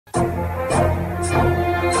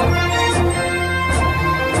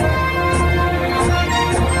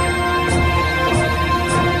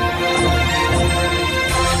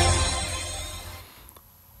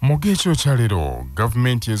Mugekyo kyalero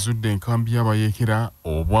gavumenti ezudde enkambi y'abayeekera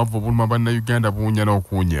obwavu obuluma bannayuganda buwunya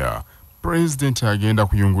n'okuwunya. Pulezidenti agenda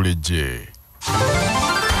kuyungula Egye.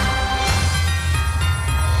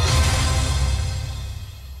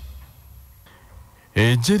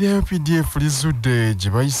 Egye lya UPDF lizudde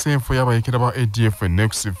gye bayise Enfo y'abayeekera ba ADF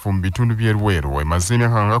NEXIF mu bitundu by'e Luweero emaze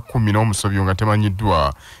emyaka nga 10 n'omusobyo nga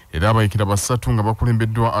temanyiddwa era abayeekera basatu nga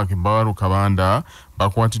bakulembeddwa Akibaru Kabanda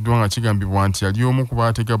bakwatiddwa nga kigambibwa nti yali omu ku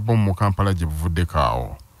baatega bbomu mu Kampala gye buvuddeko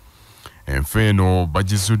awo. Enfo eno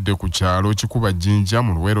bagizudde ku kyalo Kikuba Jinja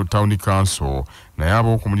mu Luweero Town Council naye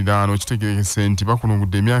ab'okumuliraano kitegerekese nti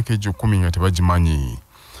bakulungudde emyaka egyo 10 nga tebagimanyi.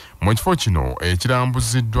 Mu kifo kino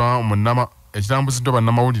ekirambuziddwa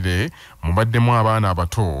bannamawulire mubaddemu abaana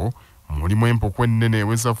abato mulimu empoko ennene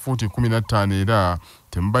eweza fuuti 15 era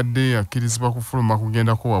temubadde yakkirizibwa kufuluma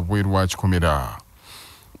kugendako wabweru wa kikomera.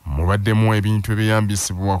 Mubaddemu ebintu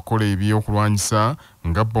ebyeyambisibwa kukola ebyokulwanyisa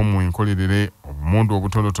nga bbomu enkolerere obumundu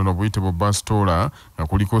obutonotono buyitibwa bastola nga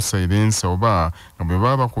kuliko silensa oba nga bwe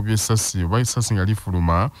baba bakubye essasi oba essasi nga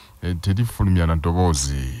lifuluma terifulumya na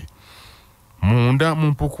ddoboozi. Munda mu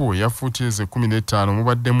mpuku ya fuuti 15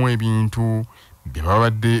 mubaddemu ebintu bye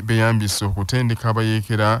babadde beyambisa okutendeka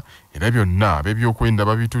abayeekera era byonna ab'ebyokwenda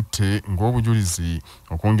babitutte ng'obujulizi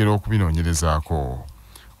okwongera okubinoonyerezaako.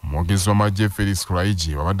 Omwogezi w'amagye Felix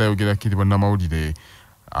Kulaiji babadde ayogerako eri bannamawulire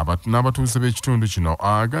n'abatuuze b'ekitundu kino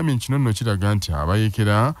agambye kino nno kiraga nti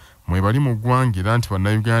abayeekera mwe bali mu ggwanga era nti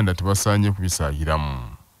bannayuganda tebasaanye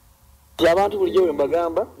kubisaayiramu. Abantu bulijjo bwe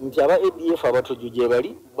mbagamba nti aba ADF abatujju gye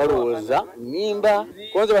bali balowooza nnyimba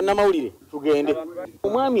konze bannamawulire tugende.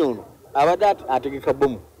 Omwami ono abadde ategeka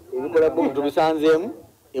bbomu ebikola bbomu tubisanzeemu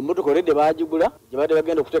emmotoka oledde baagigula gye badde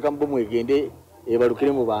bagenda okuteeka mu bbomu egende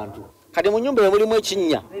ebalukire mu bantu. Kati mu nnyumba mulimu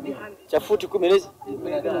ekinnya kya fuuti 10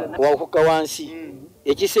 wakukka wansi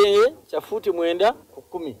ekisenge kya fuuti 9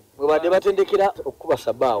 ku 10 bwe badde batendekera okukuba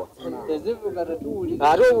sabaawa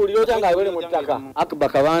ate obuulira otanga abere mu ttaka. Akiba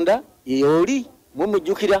Kabanda yoli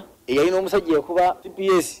mumujjukira eyalina omusajja yakuba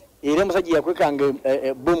CPS era omusajja yakwekanga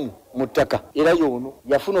bbomu mu ttaka era yono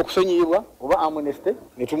yafuna okusonyiyibwa oba amnesty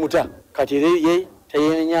ne tumuta kati ye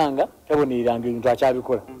tayenyanga tabonereranga ebintu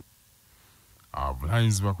akyabikola.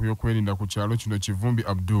 Avunaanyizibwa ku byokwerinda ku kyalo kino Kivumbi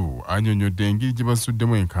Abdul annyonnyodde engeri gye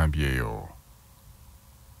basuddemu enkambi eyo.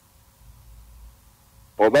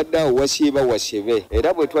 Obadde awo wasiiba wasibe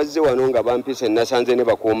era bwe twazze wano nga bampise nasanze ne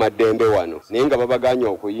bakuuma ddembe wano naye nga babaganya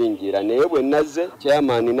okuyingira naye bwe nazze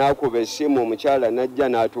chairman n'akuba essimu omukyala najja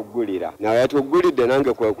n'atuggulira nawe yatuggulidde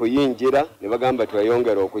nange kwe kuyingira ne bagamba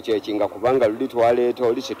tweyongera okukyekinga kubanga luli twaleeta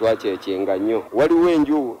oli sitwakyekinga nnyo. Waliwo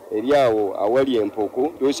enju eri awo awali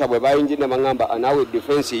empuku tuusa bwe bayingira ne bagamba anaawe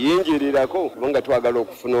defense yingirirako kubanga twagala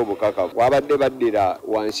okufuna obukakafu. Wabadde baddira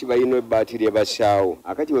wansi bayina ebbaati lye bassaawo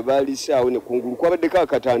akati bwe baalisaawo ne kungulu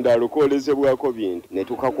kwabaddeko akatandaalo koolezebwako bintu ne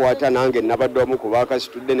tukakwata nange nabadde omu ku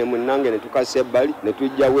baakasitudde ne munnange ne tukassa ebbali ne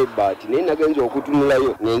tujjawo ebbaati naye nagenza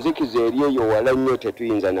okutunulayo n'enzikiza eri eyo wala nnyo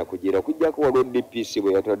tetuyinza nakugira okuggyako waliwo DPC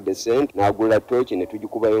bwe yatodde ssente n'agula tooki ne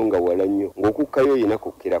tugikubayo nga wala nnyo ng'okukkayo oyina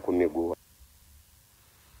kukkira ku miguwa.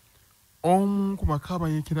 Omu ku baka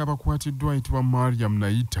abayeekera abakwatiddwa ayitibwa Mariam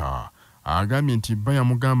Nayita agambye nti bba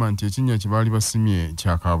yamugamba nti ekinnya kye baali basimye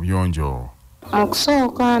kya kaabuyonjo.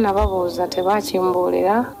 Okusooka nababuuza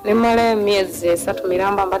tebakimbuulira limala emyezi 3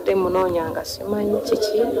 miramba mbadde munoonya nga simanyi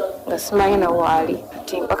kiki nga simanyi na waali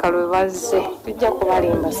ati mpaka lwe bazze tujja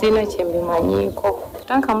kubalimba sirina kyembimanyiiko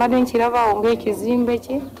tanka mbadde nkirabaawo ng'ekizimbe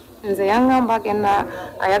kye nze yangamba agenda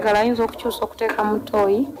ayagala ayinza okukyusa okuteeka mu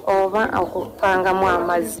ttooyi oba okupangamu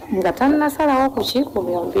amazzi nga tannasalawo ku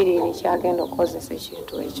kikubya mbiriri kyagenda okukozesa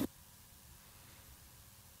ekintu ekyo.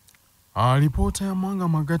 Alipoota ya Mwanga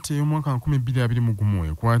Magate y'omwaka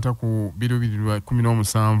 2021 ekwata ku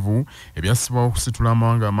 2017 ebyassibwawo okusitula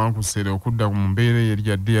amawanga amankusere okudda mu mbeera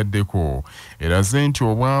yali yaddeko eraze nti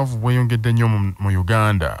obwavu bweyongedde nnyo mu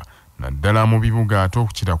Uganda naddala mu bibuga ate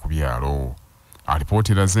okukira ku byalo.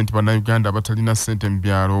 Alipoota eraze nti bannayuganda abatalina ssente mu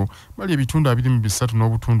byalo bali ebitundu 23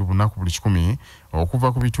 n'obutundu 4 ku buli 100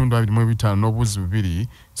 okuva ku bitundu 25 n'obuwuzi 2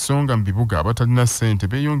 so nga mu bibuga abatalina ssente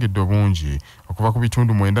beeyongedde obungi okuva ku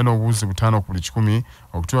bitundu 9 n'obuwuzi 5 ku buli 100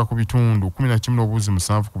 okutuuka ku bitundu 11 n'obuwuzi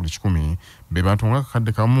 7 ku buli 100 be bantu nga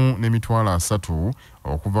kakadde kamu n'emitwalo 3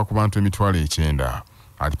 okuva ku bantu emitwalo 9.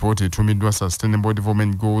 Alipoota etumiddwa Sustainable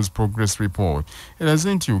Development Goals Progress Report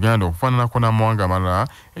eraze nti Uganda okufaananako n'amawanga amalala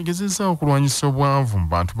egezezza okulwanyisa obwavu mu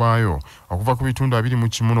bantu baayo okuva ku bitundu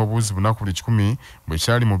 21 n'obuwuzi 4 ku buli 100 bwe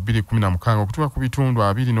kyali mu 2016 okutuuka ku bitundu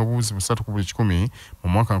 20 n'obuwuzi 3 ku buli 100 mu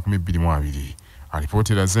mwaka 2020.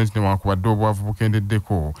 Alipoota eraze nti newankubadde obwavu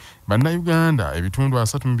bukendeddeko bannayuganda ebitundu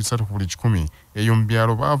 33 ku buli 100 eyo mu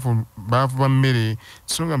byalo baavuba mmere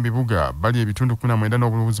so nga mu bibuga bali ebitundu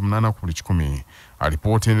 19.8 ku buli 100.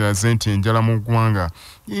 Alipoota eraze nti enjala mu ggwanga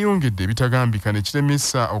yeeyongedde ebitagambika ne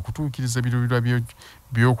kiremesa okutuukiriza ebiruubirirwa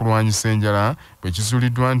by'okulwanyisa enjala bwe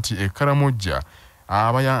kizuuliddwa nti Karamoja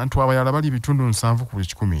abantu abayala bali ebitundu 7 ku buli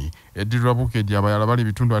 100, eddirwa Bukedde abayala bali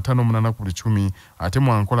ebitundu 58 ku buli 100, ate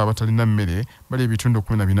mu Ankola abatalina mmere bali ebitundu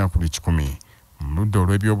 14 ku buli 100. Mu ludda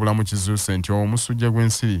olw'ebyobulamu kizuuse nti omusujja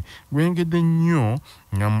gw'ensiri gwengedde nnyo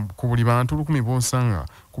nga ku buli bantu 100 b'osanga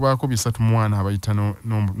kubaako 34 abayita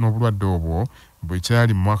n'obulwadde obwo bwe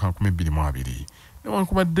kyali mu mwaka 2020.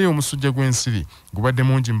 Newankubadde omusujja gw'ensiri gubadde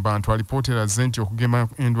mungi mu bantu, alipoota eraze nti okugema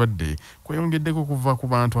endwadde kweyongeddeko kuva ku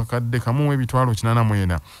bantu akadde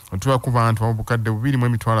 1.84 otuuka ku bantu ab'obukadde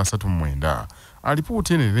 2.39.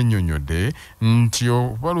 Alipoota eno era ennyonnyodde nti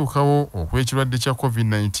okubaluukawo okw'ekirwadde kya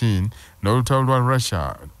COVID-19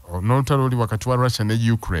 n'olutalo oli wakati wa Russia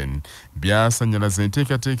ne Ukraine byasannyalaza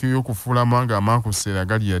enteekateeka y'okufuula amawanga amaakuseera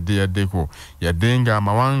gali yaddeko yadde nga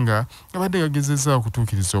amawanga gabadde gagezezza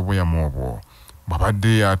okutuukiriza obweyamo obwo.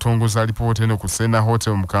 Babadde atongoza alipoota eno ku Sena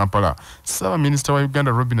Hotel mu Kampala, Ssaabaminisita wa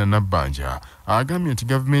Uganda Robinah Nabbanja agambye nti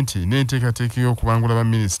gavumenti n'enteekateeka y'okubangula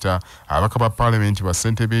baminisita abaka ba paalamenti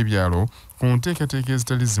bassente b'ebyalo ku nteekateeka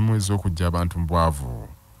ezitali zimu ez'okuggya abantu mu bwavu.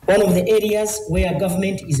 One of the areas where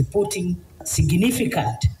government is putting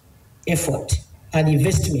significant effort and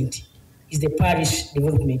investment is the parish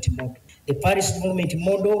development model. The parish development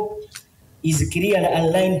model is clearly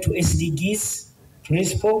aligned to SDGs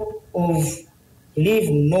principle of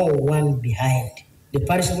leave no one behind. The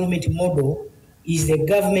parish development model is the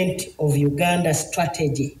government of Uganda's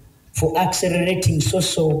strategy for accelerating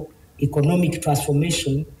social economic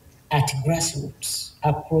transformation at grassroots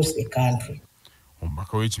across the country.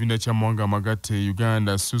 Omubaka w'ekibiina kya mawanga amagatte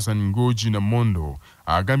Uganda Susan Ngoji Namondo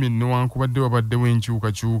agambye newankubadde wabaddewo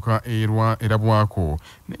enkyukakyuka erabwako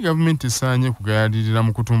ne gavumenti esaanye kugayalirira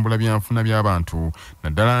mu kutumbula byanfuna by'abantu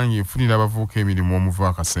naddala ng'efunira abavubuka emirimu omuva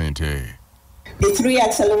akasente. The 3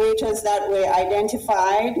 accelerators that were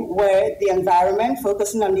identified were the environment,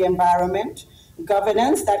 focusing on the environment,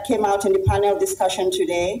 governance that came out in the panel discussion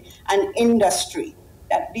today, and industry.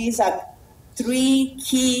 That these are 3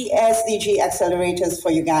 key SDG accelerators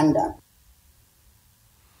for Uganda.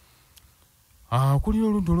 Akulira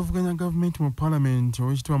oludda oluvuganya gavumenti mu paalamenti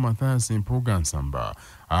ow'ekitiibwa Mathias Mpuuga Nsamba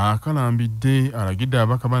akalambidde alagidde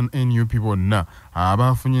ababaka ba NUP bonna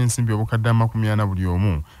abaafunye ensimbi obukadde 40 buli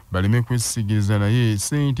omu baleme kwesisigiriza naye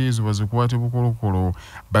ssente ezo bazikwate bukolokolo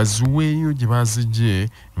baziweeyo gye baazigye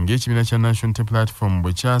ng'ekibiina kya National Unity Platform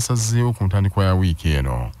bwe kyasazeewo ku ntandikwa ya wiiki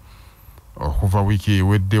eno. Okuva wiiki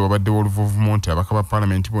ewedde wabaddewo oluvuvumo nti abaka ba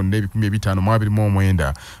paalamenti bonna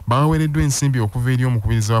 529 baweereddwa ensimbi okuva eri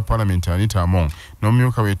omukubiriza wa paalamenti Anita Among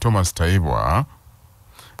n'omumyuka we Thomas Taibwa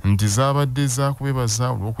nti zaabadde zaakubebaza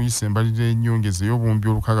olw'okuyisa embalirira ennyongeza y'obuwumbi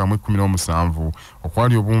 617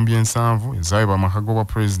 okwali obuwumbi 7 ezaweebwa amaka g'obwa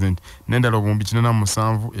President n'endala obuwumbi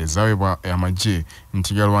 47 ezaweebwa amagye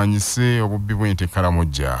nti galwanyise obubbi bw'ente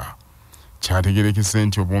Karamoja. Kyategerekese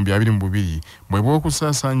nti obuwumbi 22 bwe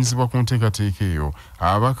bw'okusaasaanyizibwa ku nteekateeka eyo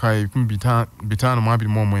ababaka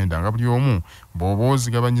 529 nga buli omu bw'oba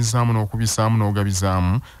ozigabanyizaamu n'okubisaamu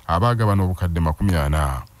n'ogabizaamu abaagabana obukadde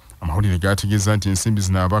 40. Amawulire gaategeeza nti ensimbi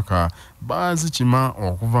zino ababaka baazikima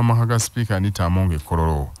okuva amaka ga Sipiika Anita Among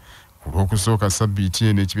Kololo. Ku lw'okusooka sabbiiti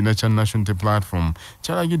eno ekibiina kya National Unity Platform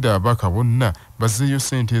kyalagidde ababaka bonna bazzeeyo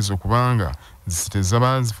ssente ezo kubanga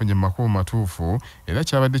zitezaba zifunye mu makubo matuufu era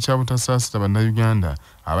kyabadde kya butasaasira bannayuganda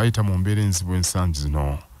abayita mu mbeera enzibu ensangi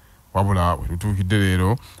zino. Wabula we lutuukidde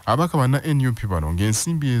leero ababaka banna NUP bano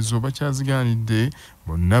ng'ensimbi ezo bakyazigaanidde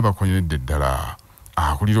bonna bakonyeredde ddala.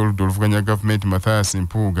 Akulira oludda oluvuganya gavumenti Mathias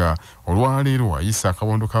Mpuuga olwaleero ayisa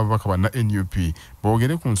akabondo k'ababaka banna NUP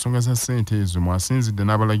boogere ku nsonga za ssente ezo mwasinzidde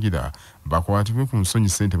n'abalagira bakwatibwe ku nsonyi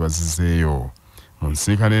ssente bazizzeeyo. Mu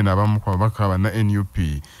nsisinkano eno abamu ku babaka banna NUP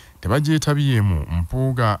tebagyetabyeemu.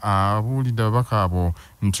 Mpuuga abuulidde ababaka abo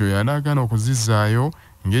nti oyo anaagaana okuzizzaayo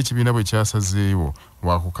ng'ekibiina bwe kyasazeewo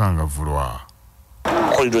wakukangavvulwa.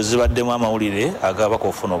 Koliro zibaddemu amawulire agabaka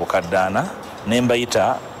okufuna obukadde 4 ne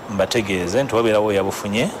mbayita mbategeeze nti wabeerawo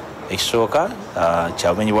yabufunye ekisooka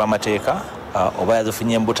kya bumenyi bw'amateeka oba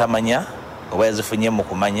yazifunye mu butamanya oba yazifunye mu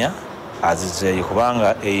kumanya azizzeeyo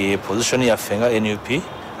kubanga position yaffe nga NUP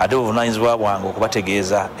ate obuvunaanyizibwa bwange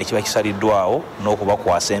okubategeeza ekiba kisaliddwawo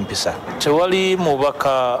n'okubakwasa empisa. Tewali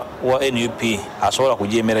mubaka wa NUP asobola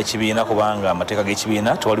kujeemera ekibiina kubanga amateeka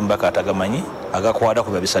g'ekibiina tewali mubaka atagamanyi agakwata ku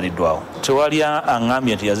biba bisaliddwawo. Tewali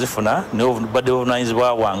aŋŋambye nti yazifuna badde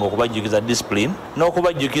obuvunaanyizibwa bwange okubajjukiza discipline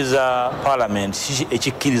n'okubajjukiza parliament kiki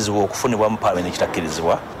ekikkirizibwa okufunibwa mu parliament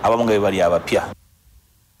ekitakkirizibwa abamu nga bali abapya.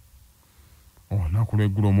 Olunaku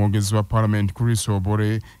lw'eggulo omwogezi wa Parliament Chris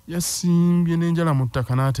Obore yasimbye n'enjala mu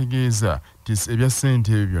ttaka n'ategeeza nti ebya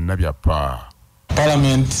ssente ebyo byonna byappa.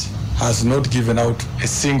 Parliament has not given out a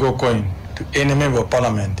single coin to any member of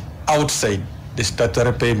Parliament outside the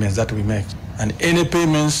statutory payments that we make. And any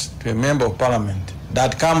payments to a member of Parliament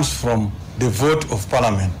that comes from the vote of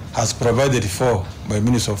Parliament has provided for by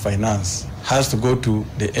Minister of Finance has to go to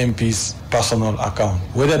the MP's personal account.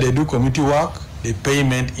 Whether they do committee work, the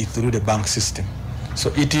payment is through the bank system.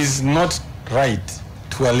 So it is not right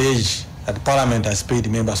to allege that Parliament has paid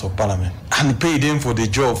members of Parliament and paid them for the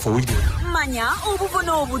job for which they... Manya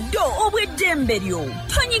obuvono obuddo obw'eddemberyo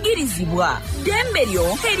tonyigirizibwa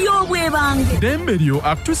demberyo ery'obwebange demberyo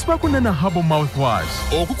akutusibako nana habo mouthwash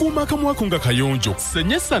okukuuma akamwako nga kayonjo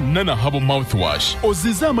senyesa nana habo mouthwash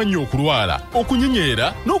oziza amanyi okulwala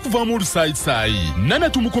okunyinyeera n'okuvaamu olusaayisayi nana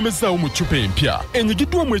tumukomezaawo mu ccupa empya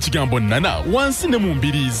enyigiddwamu ekigambo nana wansi ne mu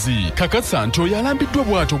mbiriizi kakasa nti oyo alambiddwa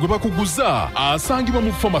bw'ato gwe bakuguza asangibwa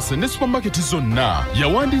mu famasi ne supamaketi zonna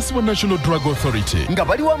yawandiisibwa National Drug Authority nga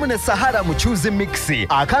bali wamu ne Sahara muchuzi mixi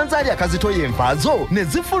akanzaali akazitoya envaazo ne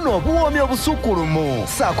zifuna obuwoomi obusukkulumu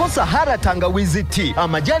saako Sahara tangawizi tea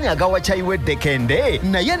amajani agawa chai weddekende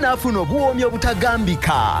naye n'afuna obuwoomi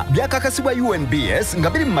obutagambika byakakasibwa UNBS nga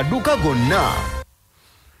biri mu maduuka gonna.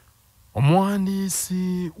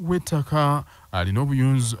 Omuwandiisi w'ettaka alina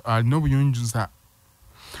obuyinza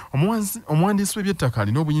Omuwandiisi w'eby'ettaka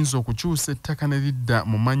alina obuyinza okukyusa ettaka ne lidda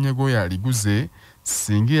mu mannya g'oyo aliguze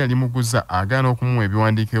singa yali muguza agaana okumuwa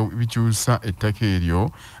ebiwandiiko bikyusa ettaka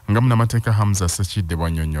eryo nga munnamateeka Hamza Ssekidde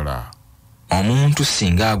bw'annyonnyola. Omuntu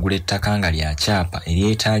singa agula ettaka nga lya kyapa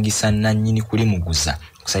eryetaagisa nannyini kulimuguza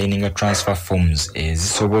kusayininga transfer forms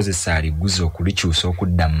ezisobozesa aliguze okulikyusa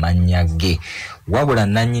okudda mu mannya ge wabula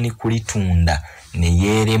nannyini kulitunda ne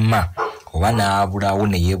yeerema oba n'abulawo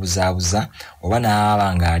ne yeebuzaabuza oba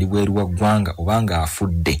n'aba nga ali bweru wa ggwanga oba nga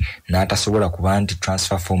afudde n'atasobola kuba nti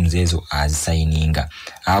transfer forms ezo azisayininga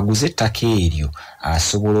aguze ettaka eryo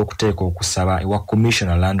asobola okuteeka okusaba ewa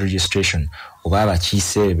Commissioner Land Registration oba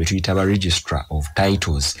abakiise be tuyita ba Registrar of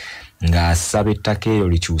Titles ng'asaba ettaka eryo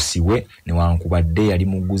likyusibwe newankubadde yali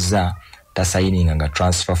muguza tasayininga nga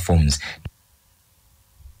transfer forms.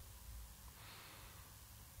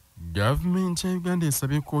 Gavumenti ya Uganda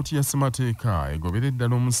esabye kkooti ya ssemateeka egobera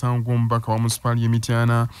eddala omusango omubaka wa munisipaali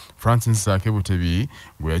y'Emityana Francis Zaake Butebi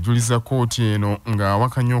gwe yajuliza kkooti eno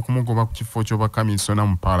ng'awakanya okumugoba ku kifo ky'obwakamisona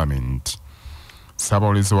mu Paalamenti.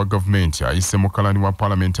 Ssaabawolereza wa gavumenti ayise mukalani wa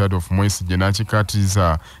Paalamenti Adolf Mwesigye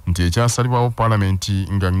n'akikkaatiriza nti ekyasalibwawo Paalamenti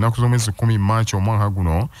nga nnaku z'omwezi 10 Maaci omwaka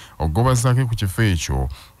guno okugoba Zaake ku kifo ekyo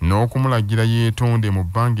n'okumulagira yeetonde mu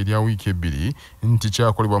bbanga erya wiiki 2 nti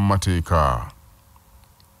kyakolebwa mu mateeka.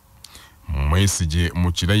 Mwesigye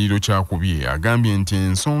mu kirayiro kyakubye agambye nti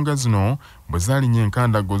ensonga zino bwe zaalinya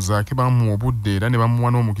enkandago Zaake bamuwa obudde era ne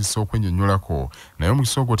bamuwa n'omukisa okwennyonnyolako naye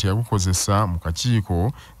omukisa ogwo teyagukozesa mu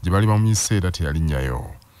kakiiko gye bali bamuyise era teyalinnyayo.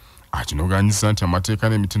 Akinogaanyisa nti amateeka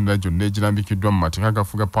n'emitendera gyonna egirambikiddwa mu mateeka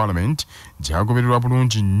agafuga Paalamenti gyagobererwa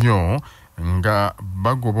bulungi nnyo nga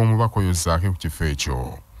bagoba omubaka oyo Zaake ku kifo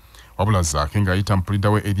ekyo. Wabula Zaake ng'ayita mpulida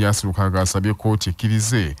we Elias Lukaga asabye kkooti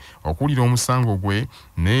ekkirize okuwulira omusango gwe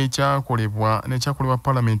n'ekyakolebwa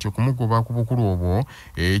Paalamenti okumugoba ku bukulu obwo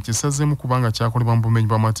ekisazeemu kubanga kyakolebwa mu bumenyi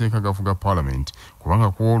bw'amateeka agafuga Paalamenti kubanga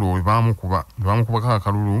ku olwo bwe baamukubako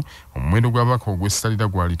akalulu omuwendo gw'ababaka ogw'essalira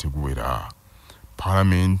gwali teguwera.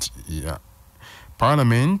 Paalamenti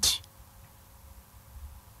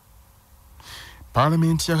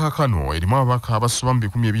ya kakano erimu ababaka abasoba mu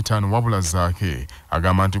 500 wabula Zaake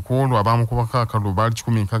agamba nti ku olwo abaamukubako akalulu baali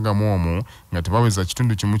 161 nga tebaweza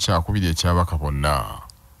kitundu kimu kyakubiri ekyabaka bonna.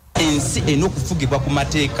 Ensi en'okufugibwa ku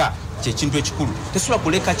mateeka ky'ekintu ekikulu. Tesobola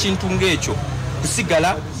kuleka kintu ng'ekyo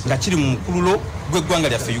kusigala nga kiri mu mukululo gw'eggwanga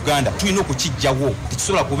lyaffe Uganda. Tulina okukijjawo.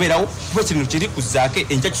 Tekisobola kubeerawo kuba kino kiri ku Zaake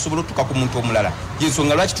enkya kisobola otuuka ku muntu omulala.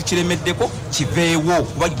 Y'ensonga lwaki tukiremeddeko kiveewo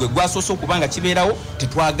kuba gwe gwasoose okuba nga kibeerawo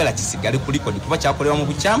tetwagala kisigale ku likodi kuba kyakolebwa mu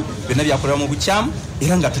bukyamu byonna byakolebwa mu bukyamu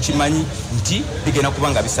era nga tukimanyi nti bigenda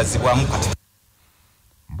kuba nga bisazibwamu kati.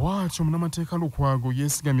 bw'atyo munnamateeka Lukwago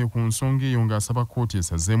yeesigamye ku nsonga eyo ng'asaba kkooti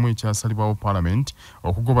esazeemu ekyasalibwawo Parliament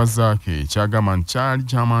okugoba Zaake ekyagamba nti kyali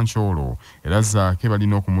ky'amancoolo era Zaake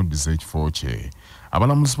balina okumuddiza ekifo kye.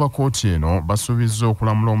 Abalamuzi ba kkooti eno basuubizza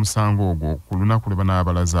okulamula omusango ogwo ku lunaku lwe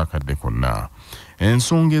banaabalaza akadde konna.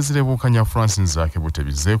 Ensonga ezirebuukanya Francis Zaake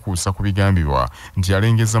Butebi zeekuusa ku bigambibwa nti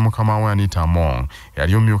yalengeza mukama we Anita Among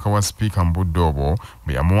yali omumyuka wa sipiika mu budde obwo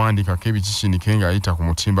bwe yamuwandikako ebikikinike ng'ayita ku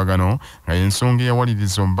mutimbagano nga y'ensonga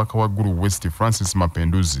eyawaliriza omubaka wa Gulu West Francis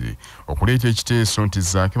Mapenduzi okuleeta ekiteeso nti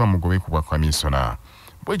Zaake bamugobe ku bwa kamisona.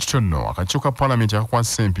 Bwekityo nno akakiiko ka Paalamenti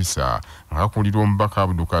akakwasa empisa nga kakulirwa omubaka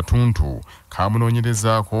Abdul Katuntu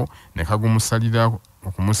kaamunoonyerezaako ne kagumusalira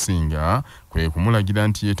okumusinga kwe kumulagira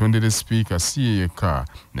nti yeetondere sipiika si ye yekka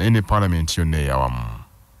naye ne Paalamenti yonna eyawamu.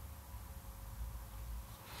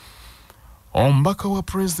 Omubaka wa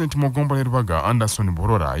Pulezidenti mu ggombolola Lubaga Anderson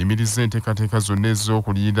Borora ayimirizza enteekateeka zonna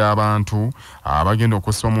ez'okuliyirira abantu abagenda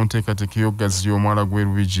okukosebwa mu nteekateeka y'okugaziya omwala gw'e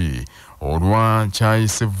Lubigi olwa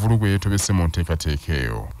kyayise evvulugu eyeetobese mu nteekateeka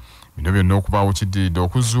eyo. Bino byonna okubaawo kiddiridde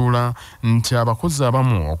okuzuula nti abakozi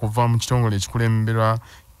abamu okuva mu kitongole ekikulemberwa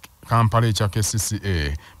Kampala ekya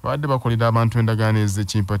KCCA babadde bakolera abantu endagaano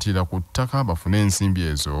ez'ekimpatiira ku ttaka bafune ensimbi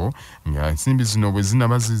ezo nga ensimbi zino bwe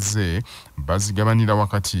zinabazizze bazigabanira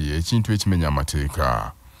wakati ekintu ekimenya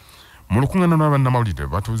amateeka. Mu lukuŋŋaana lw'abannamawulire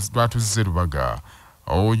batuzze Lubaga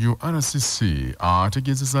oyo RCC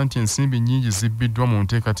ategeezezza nti ensimbi nnyingi zibbiddwa mu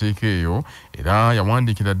nteekateeka eyo era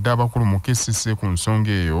yawandiikira dde abakulu mu KCCA ku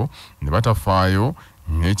nsonga eyo ne batafaayo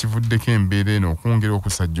n'ekivuddeko embeera eno okwongera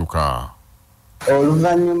okusajjuka.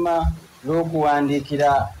 Oluvannyuma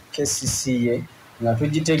lw'okuwandiikira KCCA nga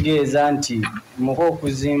tugitegeeza nti muko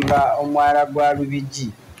okuzimba omwala gwa Lubigi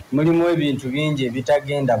mulimu ebintu bingi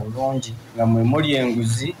ebitagenda bulungi nga mwe muli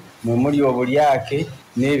enguzi mwe muli obulyake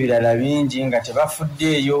n'ebirala bingi nga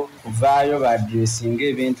tebafuddeeyo kuvaayo baadresinga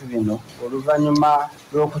ebintu bino. Oluvannyuma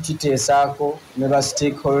lw'okukiteesaako ne ba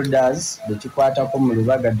stakeholders bekikwatako mu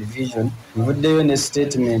Lubaga division nvuddeyo ne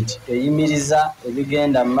statement eyimiriza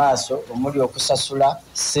ebigenda mu maaso omuli okusasula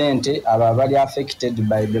ssente abo abali affected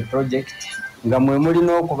by the project nga mwe muli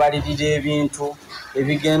n'okubalirira ebintu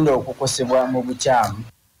ebigenda okukosebwa mu bukyamu.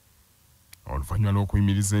 Oluvannyuma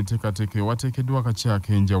lw'okuyimiriza enteekateeka ewateekeddwa akakiiko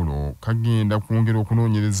ak'enjawulo kagenda kwongera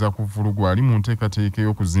okunoonyereza ku vvulugu ali mu nteekateeka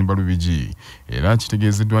y'okuzimba Lubigi era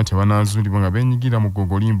kitegeezeddwa nti abanaazuulibwa nga beenyigira mu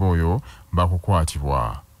ggogolimba oyo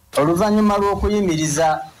bakukwatibwa. Oluvannyuma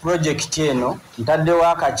lw'okuyimiriza pulojekiti eno ntaddewo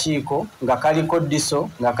akakiiko nga kaliko DISO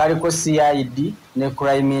nga kaliko CID ne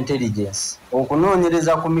Crime Intelligence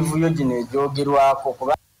okunoonyereza ku mivuyo gino egyogerwako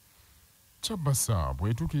kuba Chabasa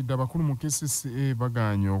bwetuukiridde abakulu mu KCCA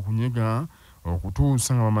bagaanye okunyega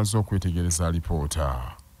okutuusa nga bamaze okwetegereza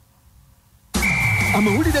alipoota.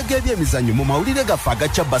 Amawulire g'ebyemizannyo mu mawulire gaffe aga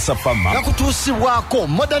Chabasa Farmer gakutuusibwako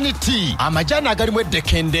modernity amajaani agalimu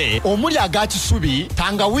eddekende omuli aga kisubi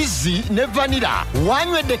tangawizi ne vanira.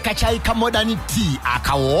 Wanywedde kacaayi ka modernity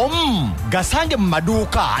akawoomu gasange mu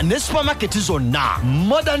maduuka ne supermarket zonna.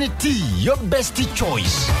 Modernity your best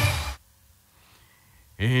choice.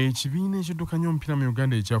 Ekibiina ekiddukanya omupiira mu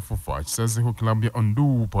Uganda ekya FUFA kisazeeko kilabu ya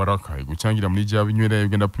Ondu Paraka eguchangira mu liigi y'abinywera ya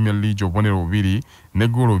Uganda Premier League obubonero bubiri ne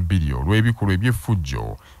ggoolo bbiri olw'ebikolwa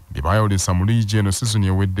eby'effujjo bye baayolesa mu liigi eno sizoni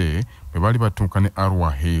ewedde bwe baali batuuka ne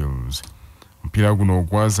Arua Hills. Omupiira guno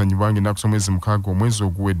ogwazanyibwa ng'ennaku z'omwezi mukaaga omwezi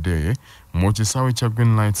oguwedde mu kisaawe kya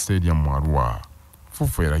Greenlight Stadium mu Arua.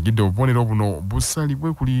 FUFA eragidde obubonero buno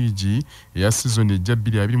busalibwe ku liigi eya sizoni ejja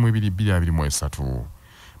 2022-2023.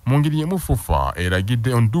 Mu ngeri y'emu FUFA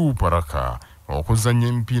eragidde Ondu Paraka okuzannya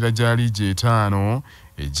emipiira gya liigi 5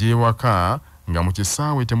 egy'ewaka nga mu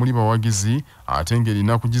kisaawe temuli bawagizi ate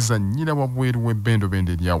ng'erina kugizannyira wabweru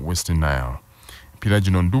w'ebbendobende lya West Nile. Emipiira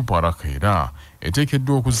gino Ondu Paraka era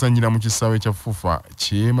eteekeddwa okuzannyira mu kisaawe kya FUFA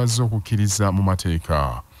kyemaze okukkiriza mu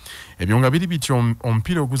mateeka. Ebyo nga biri bityo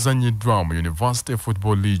omupiira oguzannyiddwa mu University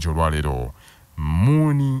Football League olwaleero.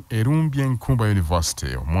 Muni erumbye Nkumba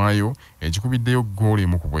University omwayo ekikubiddeyo ggoolo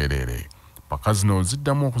emu ku bwereere. Paka zino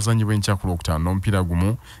ziddamu okuzannyibwa enkya ku Lwokutaano n'omupiira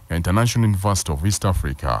gumu nga International University of East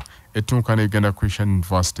Africa ettuuka ne Uganda Christian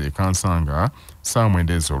University Kansanga saa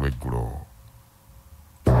 9 ez'olweggulo.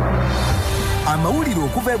 Amawulire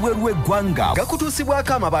okuva ebweru w'eggwanga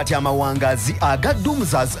gakutuusibwako amabaati amawangaazi aga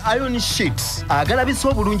Dumzas Iron Sheets agalabisa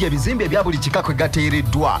obulungi ebizimbe ebya buli kika kwe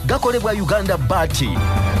gateereddwa gakolebwa Uganda Baati.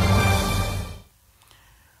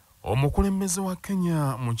 Omukulembeze wa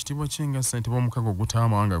Kenya mu kitiibwa ky'engassi ntebe omukago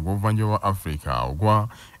ogutaamawanga g'obuvanjuba bwa Africa ogwa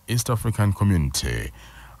East African Community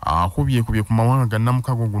akubye ku mawanga ga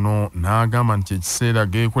namukago guno n'agamba nti ekiseera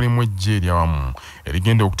geekolemu eggye eryawamu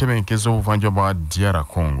erigenda okutebenkeza obuvanjuba bwa DR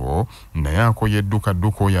Congo naye akoye edduka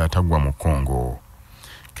oyo atagwa mu Congo.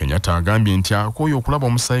 Kenyatta agambye nti akooye okulaba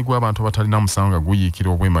omusaayi gw'abantu abatalina musango nga guyiikira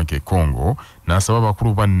obwemage Congo n'asaba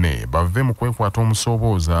abakulu banne bave mu kwekwata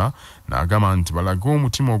omusoobooza n'agamba nti balage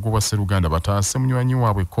omutima ogw'obwa Sseruganda bataase munywanyi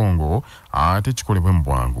waabwe Congo ate kikolebwe mu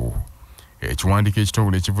bwangu. Ekiwandiiko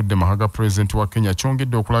ekitongole ekivudde mahaga Pulezidenti wa Kenya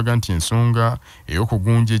kyongedde okulaga nti ensonga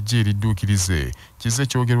ey'okugunja Egye eridduukirize kizze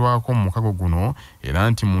kyogerwako mu mukago guno era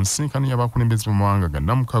nti mu nsisinkano y'abakulembeze b'amawanga ga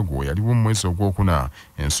Namukago yaliwo mu mwezi ogwokuna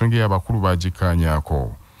ensonga ey'abakulu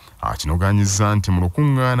baagikaanyaako. Kinoganyiza nti mu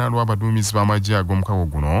lukuŋŋaana lw'abaduumizi b'amagye ag'omukago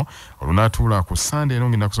guno olunaatuula ku Sande eno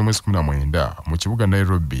ng'ennaku z'omwezi 19 mu kibuga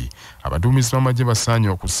Nairobi, abaduumizi b'amagye basaanye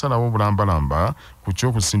okusalawo obulambalamba ku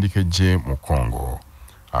ky'okusindika Egye mu Congo.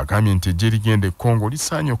 Agambye nti Egye erigenda e Congo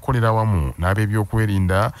lisaanye okukolera awamu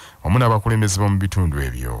n'ab'ebyokwerinda wamu n'abakulembeze b'omu bitundu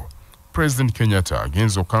ebyo. President Kenyatta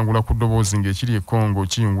agenze okukangula ku ddoboozi ng'ekiri e Congo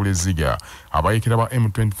Kuyungula eziga abayeekera ba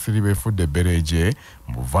M23 beefudde ebbere Egye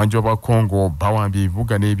mu buvanjuba bwa Congo bawambye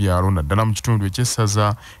ebibuga n'ebyalo naddala mu kitundu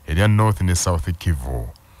eky'essaza erya North ne South Kivu.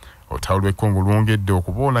 Olutalo lw'e Congo lwongedde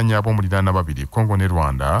okuboolanya ab'omuliraana babiri Congo ne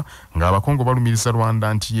Rwanda ng'Abakongo balumiriza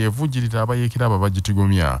Rwanda nti yeevujjirira abayeekera abo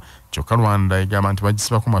bagitigomya kyokka Rwanda egamba nti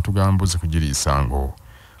bagisibako matu ga mbuzi kugiriisa ngo.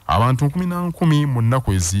 Abantu 10,000 mu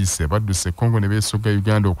nnaku eziyise badduse Congo ne beesogga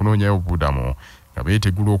Uganda okunoonyayo obubudamu nga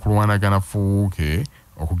beetegula okulwanagana fuuke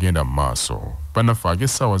okugenda mu maaso. Bannaffe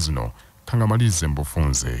ag'essaawa zino kangamalirize mu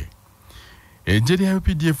bufunze. Egye lya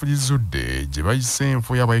UPDF lizudde gye bayise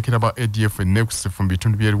Enfo y'abayeekera ba ADF mu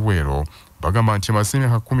bitundu by'e Luweero bagamba nti amaze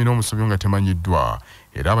emyaka 10 n'omusobyo nga temanyiddwa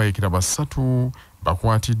era abayeekera basatu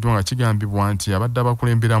bakwatiddwa nga kigambibwa nti abadde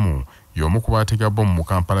abakulemberamu y'omu ku baatega bbomu mu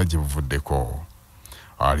Kampala gye buvuddeko.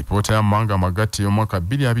 Alipoota y'amawanga amagatte y'omwaka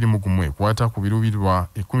 2021 ekwata ku biruubirirwa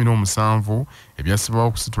 17 ebyasibwawo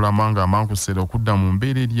okusitula amawanga amankuseera okudda mu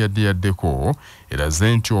mbeera eri yaddeko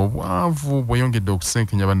eraze nti obwavu bweyongedde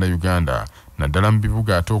okusenkenya bannayuganda naddala mu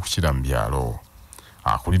bibuga ate okukira mu byalo.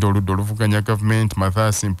 Akulira oludda oluvuganya gavumenti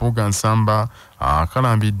Mathias Mpuuga Nsamba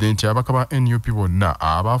akalambidde nti abaka ba NUP bonna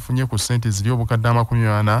abaafunye ku ssente ziri obukadde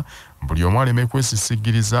 40 buli omu aleme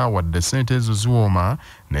kwesisigiriza wadde ssente ezo ziwooma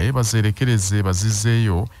naye bazerekereze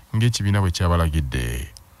bazizzeeyo ng'ekibiina bwe kyabalagidde.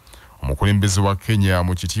 Omukulembeze wa Kenya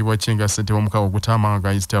mu kitiibwa kye nga ssente w'omukago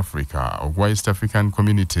ogutamaga East Africa ogwa East African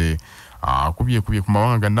Community akubye ku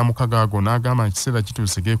mawanga ga Namukago ago n'agamba ekiseera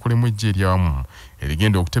kituuse geekolemu Egye eryawamu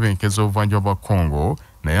erigenda okutebenkeza obuvanjuba bwa Congo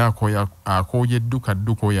naye akooye edduka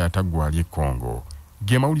oyo ataggwali e Congo.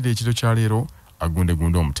 Ge mawulire ekiro kya leero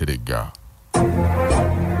agundegunde omuteregga.